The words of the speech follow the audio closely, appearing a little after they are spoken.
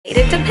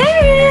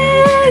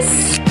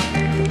Paris!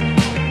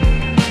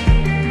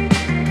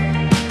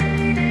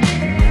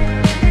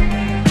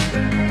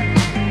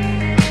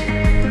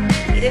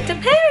 Made it to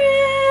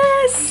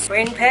Paris! We're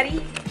in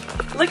Petty.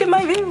 Look at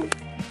my view.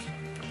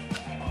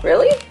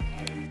 Really?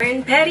 We're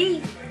in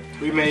Petty.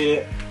 We made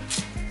it.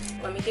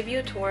 Let me give you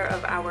a tour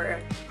of our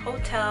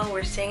hotel.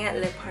 We're staying at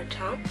Le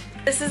Partant.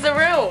 This is the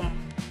room.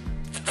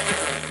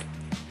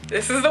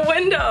 This is the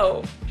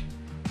window.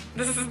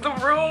 This is the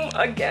room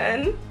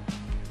again.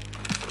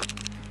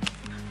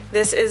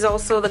 This is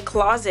also the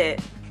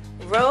closet.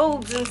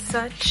 Robes and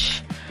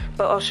such.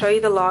 But I'll show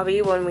you the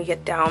lobby when we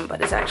get down.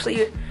 But it's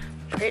actually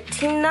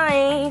pretty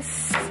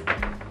nice.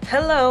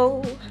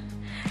 Hello.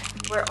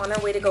 We're on our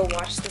way to go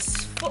watch this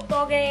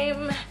football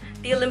game.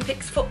 The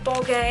Olympics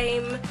football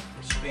game.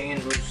 Spain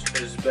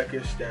versus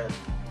Uzbekistan.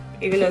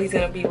 Even though he's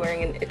gonna be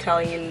wearing an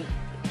Italian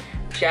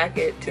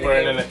jacket to the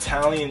Wearing game. an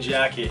Italian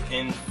jacket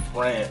in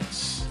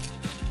France.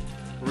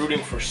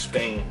 Rooting for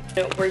Spain.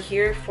 We're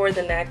here for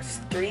the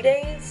next 3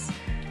 days,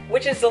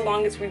 which is the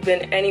longest we've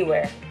been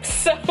anywhere.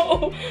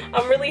 So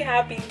I'm really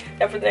happy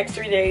that for the next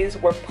 3 days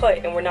we're put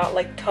and we're not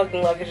like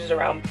tugging luggages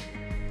around.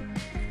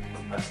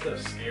 That stuff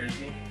scares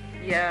me.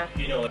 Yeah.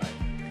 You know, I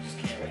just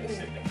can't really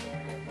sit there.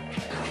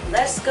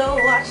 Let's go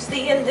watch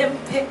the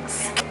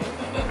Olympics.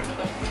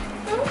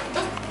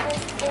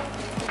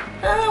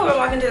 Oh, we're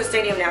walking to the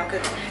stadium now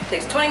because it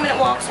takes 20-minute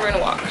walks. We're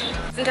gonna walk.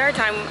 This entire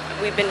time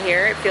we've been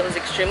here, it feels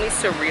extremely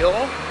surreal.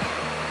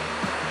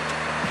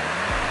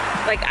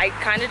 Like, I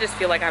kind of just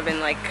feel like I've been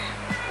like,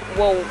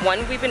 well,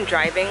 one, we've been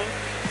driving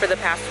for the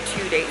past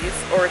 2 days,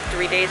 or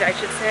 3 days, I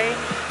should say.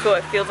 So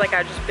it feels like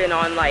I've just been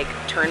on like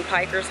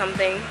Turnpike or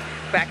something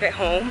back at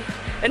home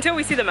until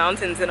we see the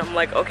mountains and I'm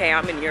like, okay,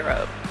 I'm in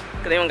Europe.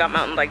 Because they don't got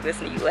mountains like this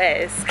in the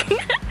US.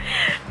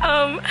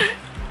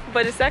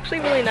 But it's actually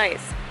really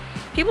nice.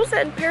 People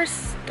said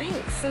Paris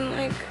stinks and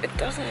like it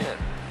doesn't.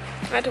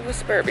 I had to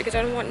whisper because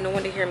I don't want no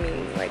one to hear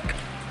me like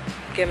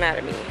get mad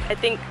at me. I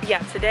think, yeah,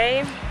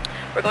 today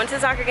we're going to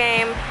the soccer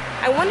game.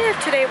 I wonder if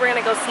today we're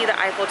gonna go see the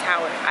Eiffel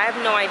Tower. I have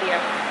no idea,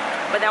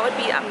 but that would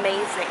be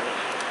amazing.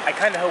 I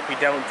kind of hope we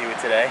don't do it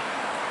today.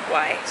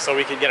 Why? So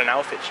we could get an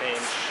outfit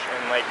change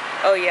and like.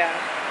 Oh yeah.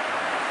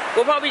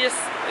 We'll probably just,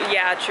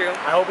 yeah, true.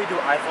 I hope we do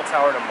Eiffel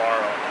Tower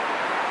tomorrow,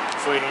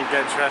 so we can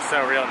get dressed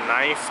out real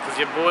nice. Cause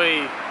your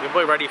boy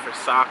ready for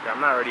soccer. I'm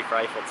not ready for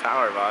Eiffel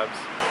Tower vibes.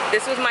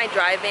 This was my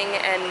driving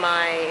and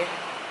my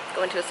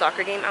going to a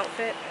soccer game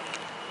outfit.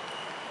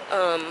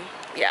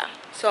 Yeah.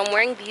 So I'm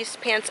wearing these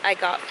pants I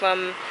got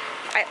from,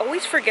 I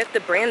always forget the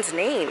brand's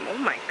name. Oh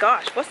my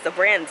gosh, what's the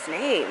brand's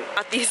name?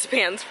 Got these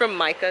pants from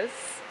Micah's.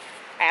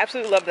 I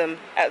absolutely love them.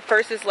 At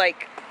first it's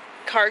like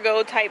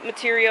cargo type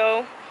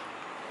material.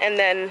 And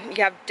then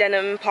you have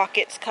denim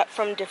pockets cut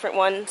from different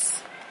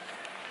ones.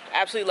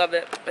 Absolutely love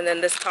it. And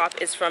then this top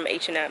is from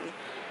H&M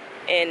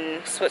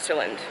in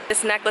Switzerland.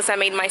 This necklace I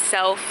made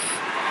myself.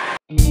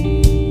 Keep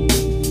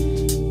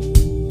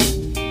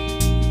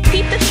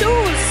the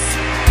shoes.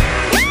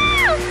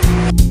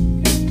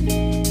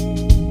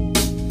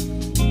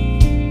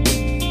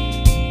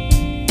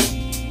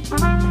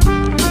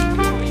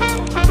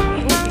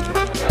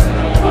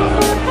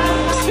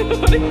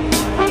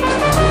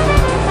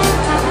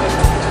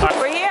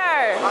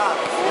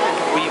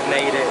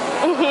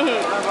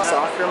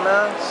 Soccer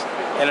match,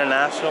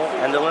 international,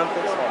 and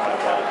Olympics. Oh my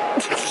god,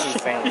 this is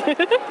insane. It's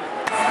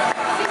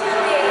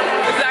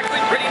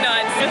actually pretty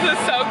nuts. This is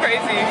so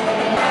crazy.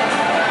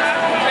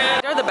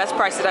 They're the best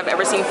prices I've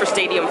ever seen for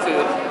stadium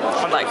food.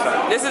 Like,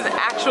 this is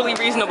actually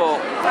reasonable.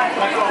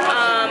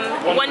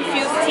 One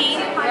fused tea.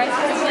 Fries.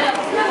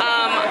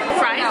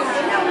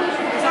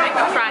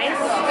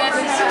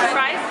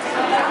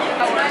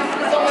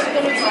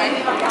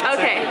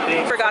 Okay,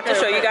 forgot to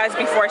show you guys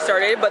before I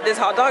started, but this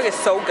hot dog is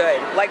so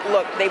good. Like,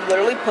 look, they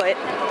literally put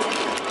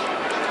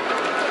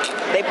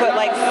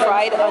like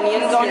fried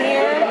onions on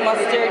here,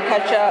 mustard,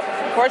 ketchup,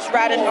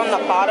 horseradish on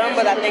the bottom,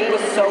 but that thing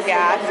was so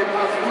gas.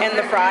 And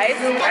the fries.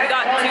 We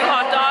got 2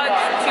 hot dogs,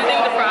 2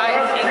 things of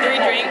fries, and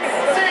 3 drinks.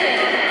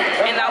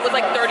 And that was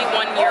like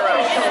 31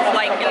 euros.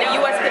 Like, in the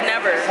US could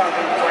never.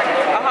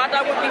 A hot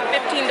dog would be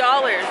 $15.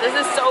 This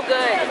is so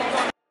good.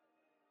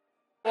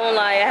 I won't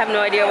lie, I have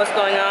no idea what's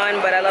going on,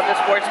 but I love the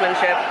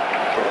sportsmanship.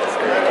 I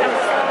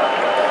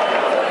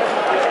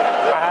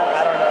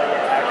don't know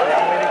yet. Actually,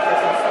 I'm waiting for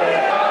some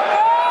steak.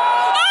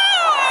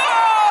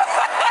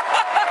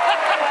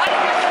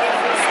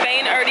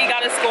 Spain already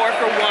got a score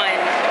for 1.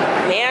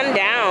 Man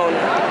down.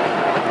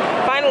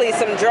 Finally,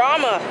 some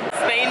drama.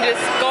 Spain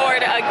just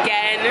scored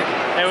again.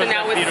 It was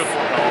so beautiful.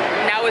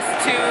 Now it's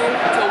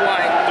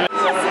 2-1.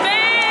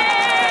 Spain!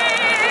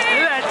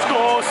 Let's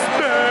go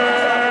Spain!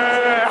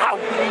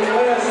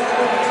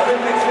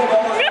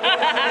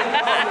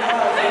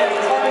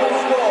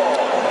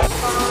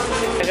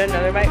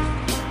 Another bite.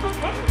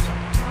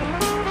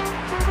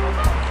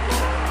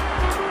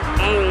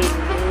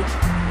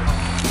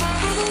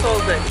 So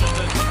good.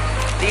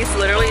 These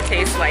literally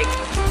taste like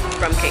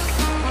rum cake.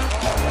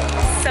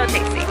 So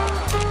tasty.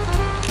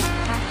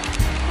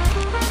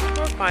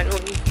 We're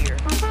finally here.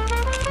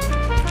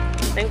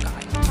 Thank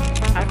God.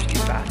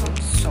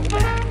 so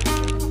bad.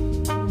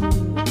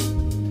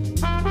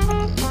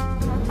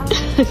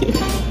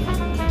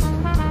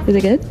 Is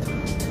it good?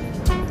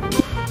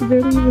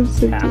 Really even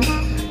sipping.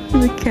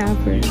 The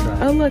capper.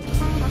 Oh look.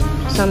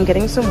 So I'm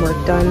getting some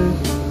work done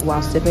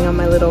while sipping on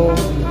my little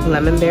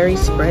lemon berry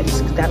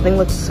spritz. That thing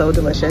looks so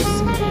delicious.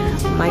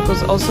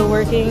 Michael's also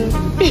working,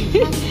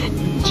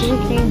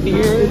 drinking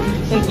beer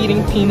and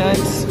eating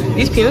peanuts.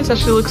 These peanuts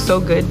actually look so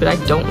good, but I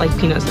don't like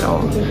peanuts at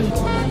all.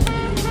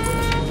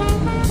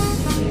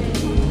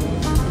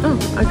 Oh,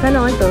 I kind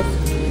of like those.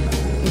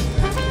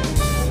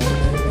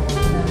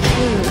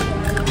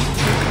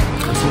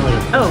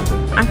 Oh,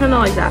 I kind of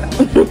like that.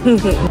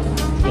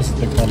 What's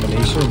the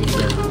combination?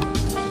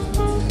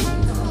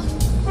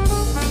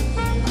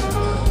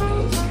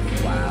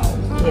 Wow.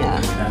 Yeah.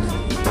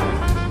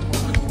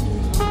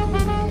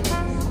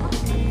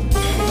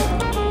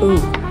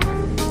 Ooh.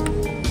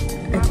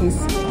 It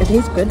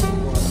tastes good,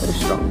 but it's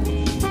strong.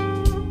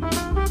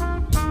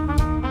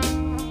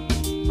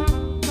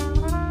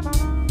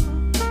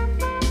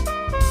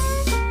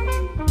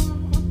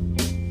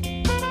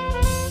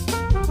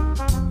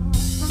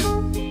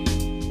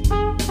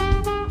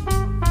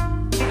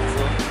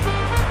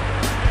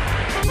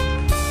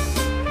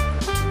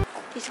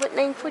 This is what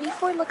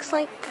 9:44 looks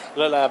like.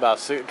 Look like about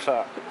 6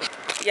 o'clock.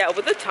 Yeah,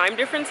 with the time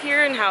difference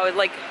here and how it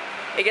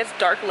gets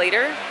dark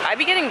later, I'd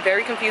be getting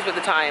very confused with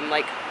the time.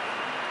 Like,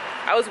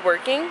 I was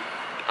working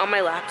on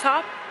my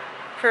laptop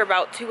for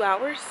about 2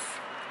 hours.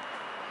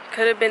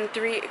 Could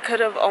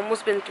have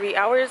almost been 3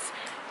 hours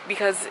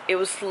because it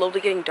was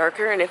slowly getting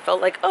darker and it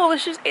felt like, oh,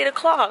 it's just 8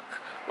 o'clock,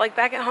 like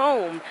back at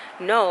home.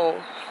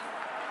 No,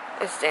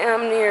 it's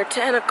damn near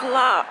 10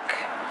 o'clock.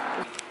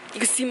 You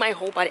can see my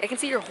whole body. I can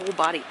see your whole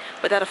body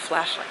without a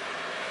flashlight.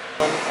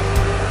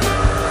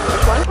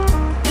 Which one?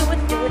 Do it,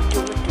 do it, do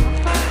it, do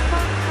it.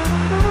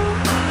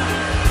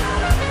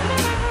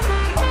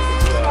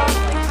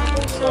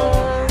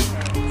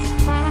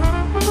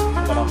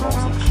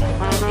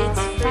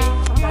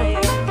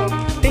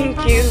 Thank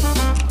you.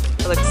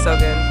 It looks so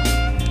good.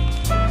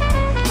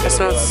 It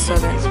smells so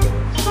good.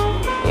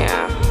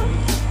 Yeah.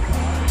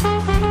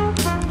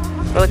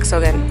 It looks so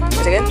good.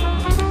 Is it good?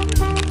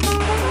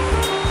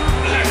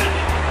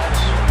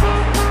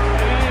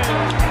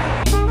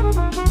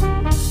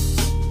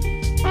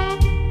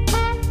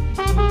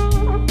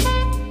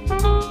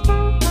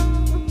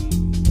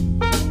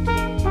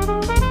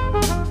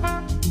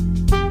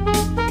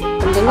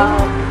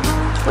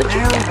 What'd you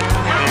get?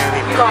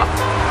 Got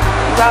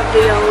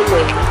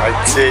ravioli. I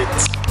did.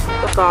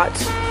 Got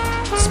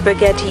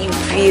spaghetti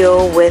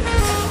veal with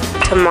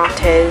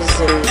tomatoes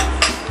and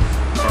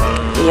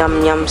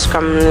yum yum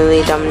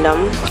scrumbly dum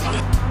dum.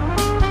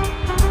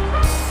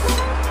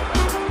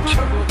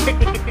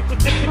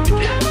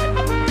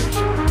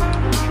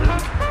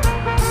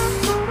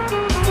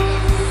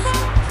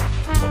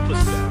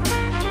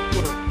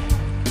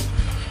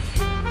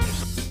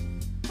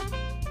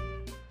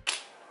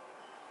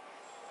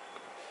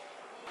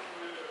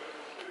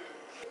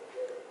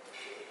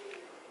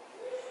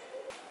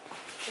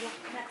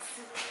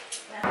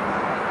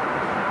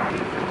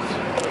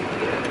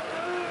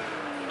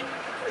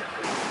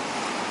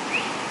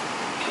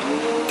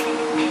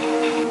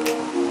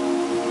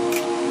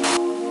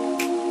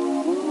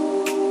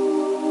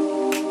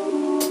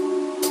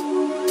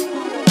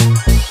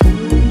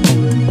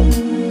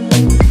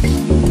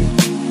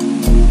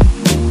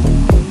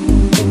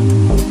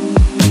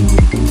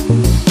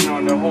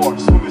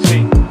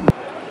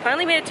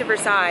 Finally made it to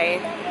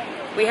Versailles.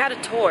 We had a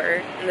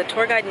tour and the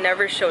tour guide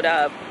never showed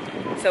up,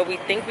 so we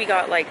think we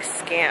got like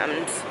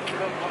scammed.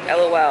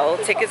 LOL.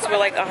 Tickets were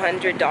like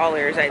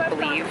 $100, I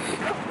believe,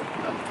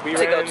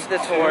 to go to the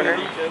tour.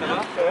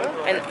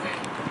 And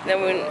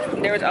then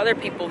when there was other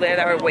people there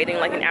that were waiting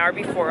like an hour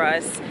before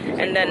us,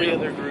 and then 3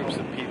 other groups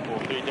of people,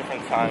 3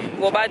 different times.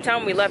 Well, by the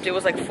time we left, it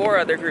was like 4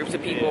 other groups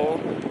of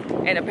people,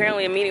 and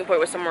apparently a meeting point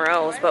was somewhere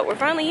else. But we're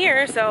finally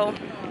here, so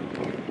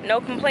no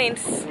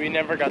complaints. We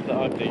never got the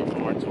update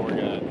from our tour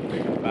guide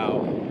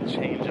about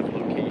change of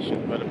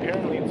location, but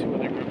apparently 2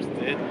 other groups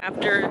did.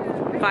 After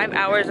 5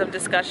 hours of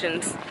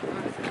discussions,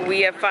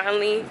 we have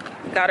finally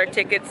got our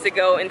tickets to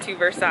go into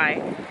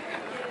Versailles.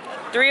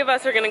 3 of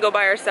us are gonna go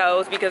by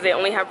ourselves because they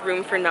only have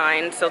room for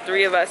 9, so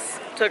 3 of us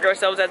took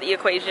ourselves out of the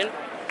equation,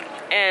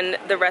 and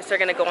the rest are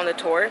gonna go on the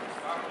tour.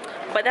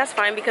 But that's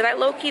fine because I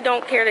low-key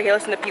don't care to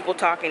listen to people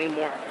talk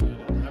anymore.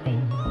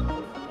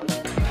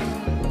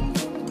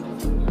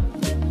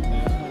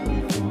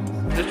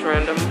 Just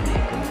random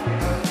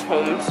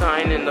home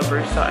sign in the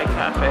Versailles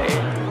Cafe.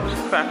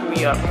 Just cracked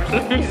me up for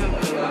some reason.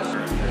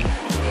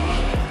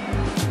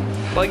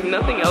 Like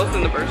nothing else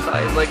in the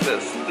Versailles is like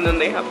this. And then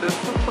they have this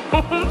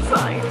home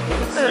sign.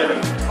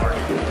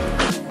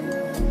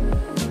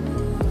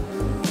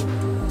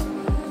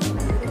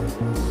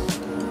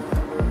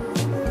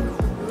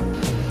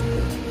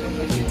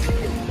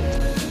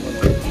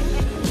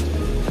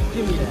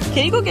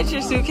 Can you go get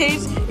your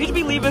suitcase? You should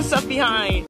be leaving stuff behind.